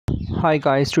Hi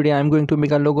guys, today I'm going to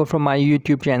make a logo from my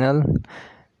YouTube channel.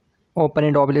 Open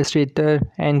Adobe Illustrator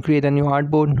and create a new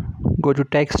artboard. Go to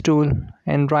text tool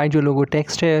and write your logo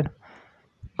text here.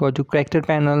 Go to character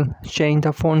panel, change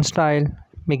the font style,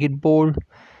 make it bold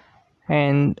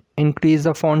and increase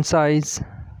the font size.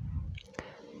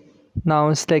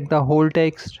 Now select the whole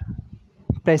text,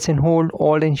 press and hold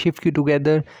Alt and Shift key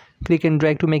together, click and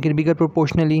drag to make it bigger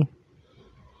proportionally.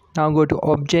 Now go to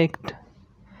object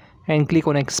and click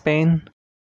on expand.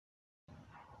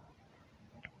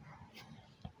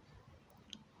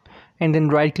 And then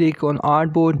right click on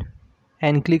artboard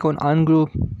and click on ungroup.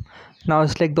 Now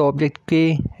select the object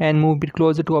K and move it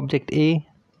closer to object A.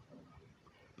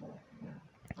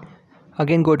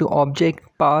 Again go to object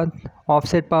path,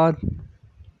 offset path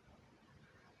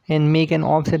and make an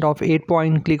offset of 8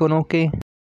 point. Click on OK.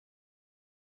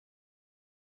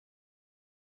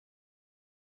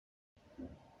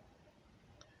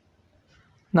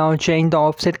 Now change the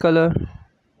offset color.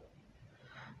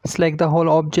 Select the whole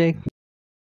object.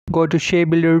 Go to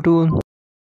shape builder tool.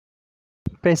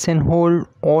 Press and hold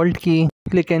Alt key.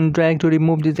 Click and drag to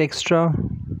remove this extra.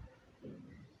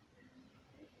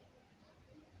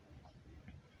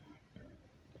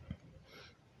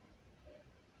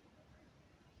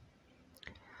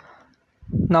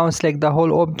 Now select the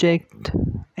whole object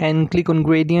and click on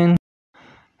gradient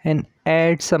and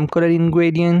add some color in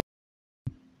gradient.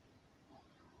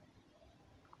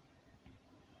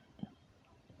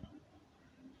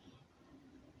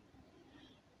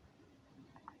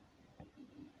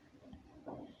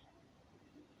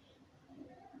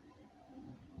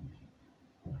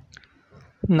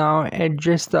 Now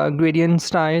adjust the gradient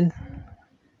style.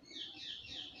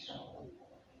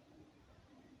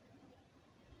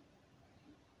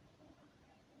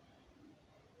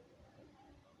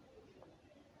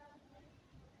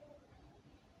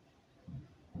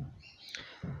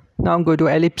 Now go to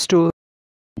ellipse tool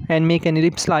and make an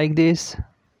ellipse like this.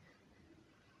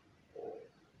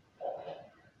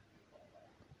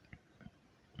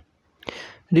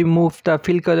 Remove the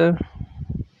fill color.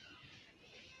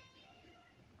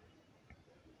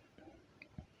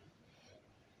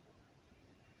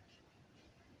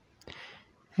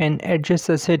 And adjust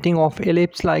the setting of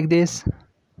ellipse like this.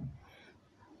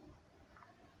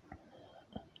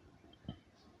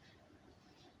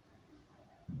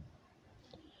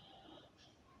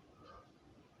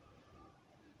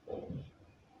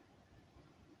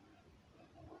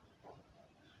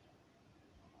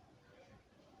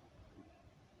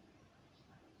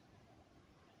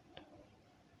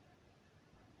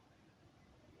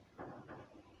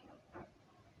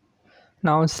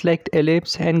 Now select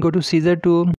ellipse and go to scissor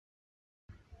tool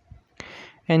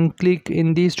and click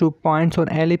in these 2 points on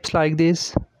ellipse like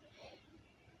this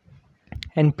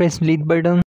and press delete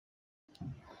button.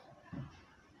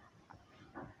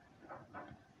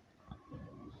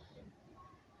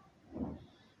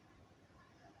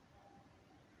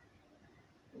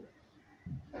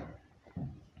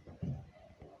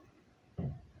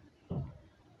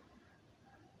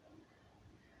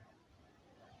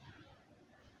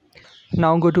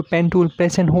 Now go to pen tool,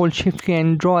 press and hold shift key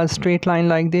and draw a straight line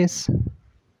like this.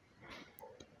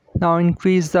 Now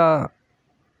increase the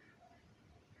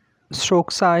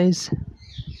stroke size.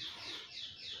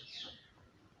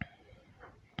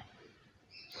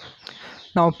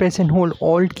 Now press and hold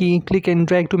Alt key, click and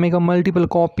drag to make a multiple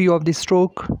copy of the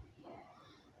stroke.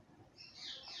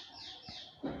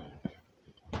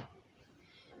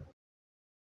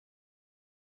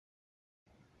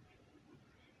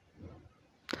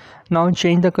 Now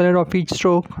change the color of each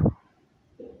stroke.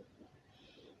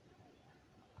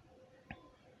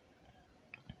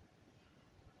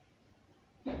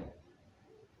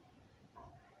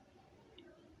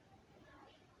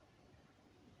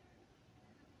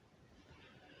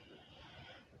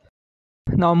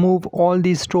 Now move all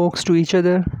these strokes to each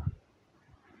other.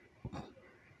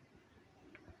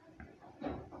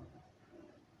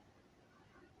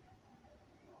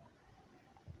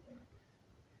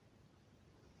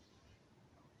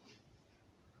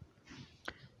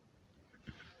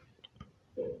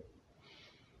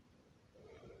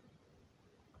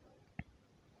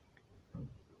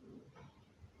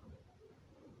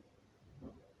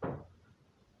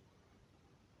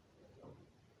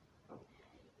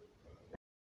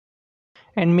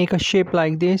 And make a shape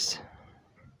like this.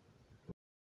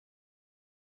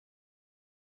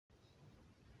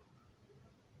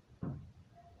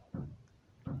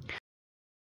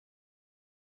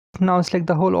 Now select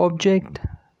the whole object,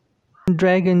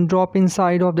 drag and drop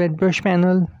inside of that brush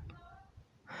panel.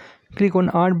 Click on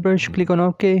art brush, click on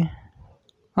OK.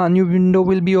 A new window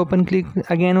will be open, click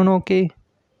again on OK.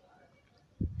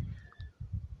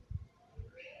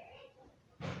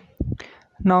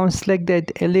 Now select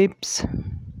that ellipse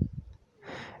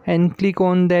and click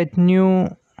on that new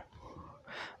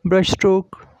brush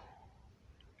stroke.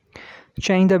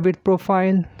 Change the width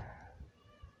profile,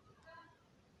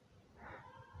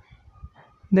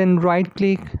 then right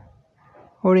click,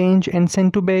 arrange and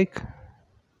send to back.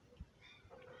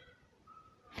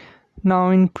 Now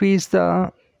increase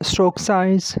the stroke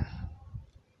size.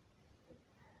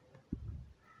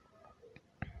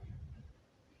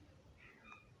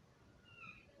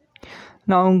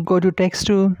 Now go to text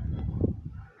tool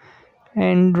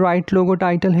and write logo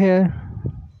title here.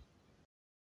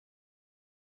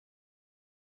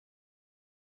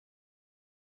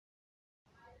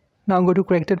 Now go to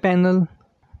character panel.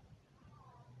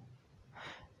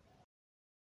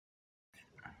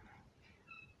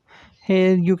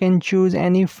 Here you can choose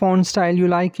any font style you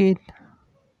like it.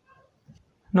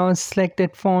 Now select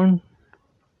that font.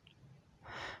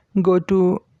 Go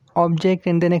to object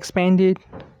and then expand it.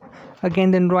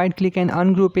 Again then right click and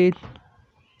ungroup it.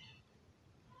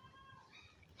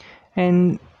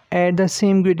 And add the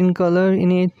same gradient color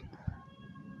in it.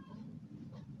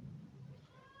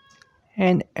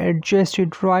 And adjust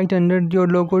it right under your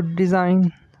logo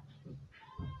design.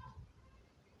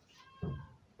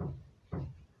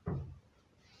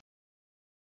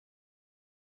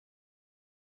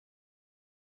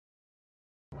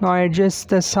 Now adjust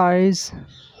the size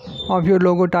of your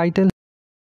logo title.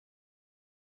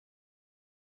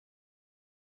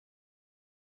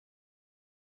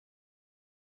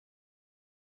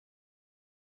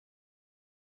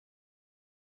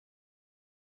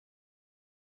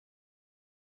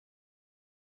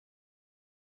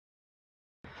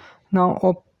 Now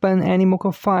open any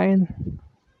mockup file.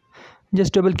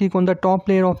 Just double click on the top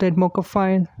layer of that mockup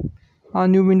file. A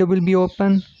new window will be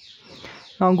open.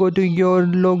 Now go to your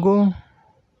logo.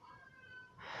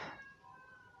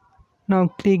 Now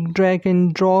click drag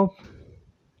and drop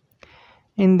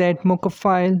in that mockup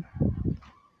file.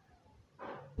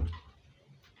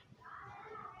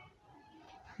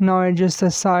 Now adjust the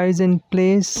size and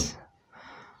place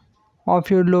of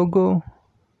your logo.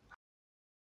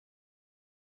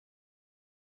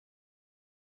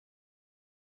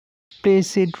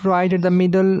 Place it right at the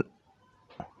middle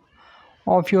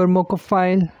of your mockup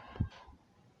file.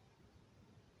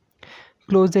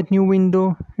 Close that new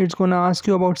window. It's gonna ask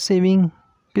you about saving.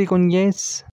 Click on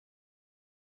yes.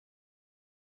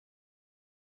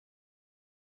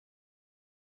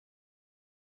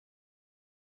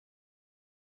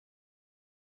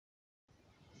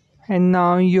 And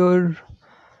now your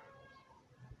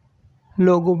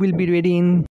logo will be ready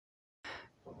in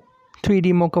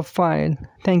 3D mockup file.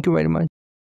 Thank you very much.